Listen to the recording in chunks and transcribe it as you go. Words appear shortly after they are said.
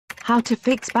How to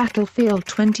fix Battlefield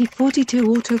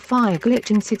 2042 auto-fire glitch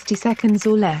in 60 seconds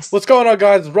or less. What's going on,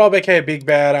 guys? Rob, aka Big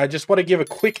Bad. I just want to give a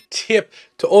quick tip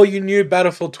to all you new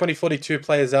Battlefield 2042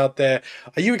 players out there.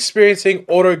 Are you experiencing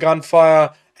auto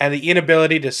gunfire and the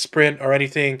inability to sprint or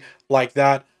anything like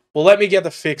that? Well, let me get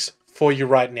the fix for you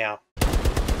right now.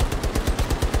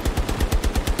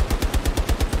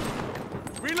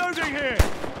 Reloading here!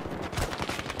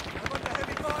 I'm under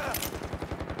heavy fire!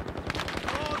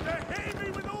 Oh, they're hitting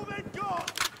me with all they've got!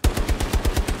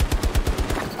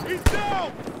 He's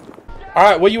down!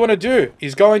 Alright, what you want to do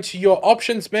is go into your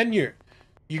options menu.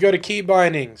 You go to key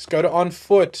bindings, go to on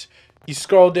foot, you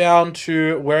scroll down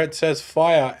to where it says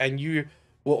fire, and you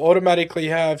will automatically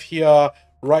have here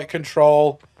right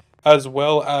control, as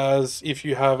well as if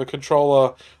you have a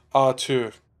controller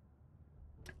R2.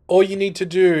 All you need to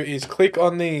do is click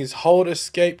on these, hold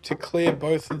escape to clear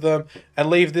both of them, and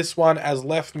leave this one as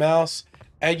left mouse,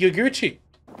 and you're Gucci.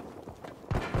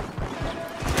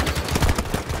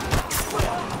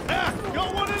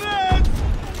 Got one of them!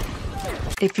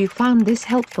 If you found this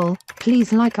helpful,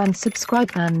 please like and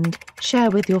subscribe and share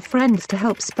with your friends to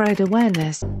help spread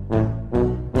awareness.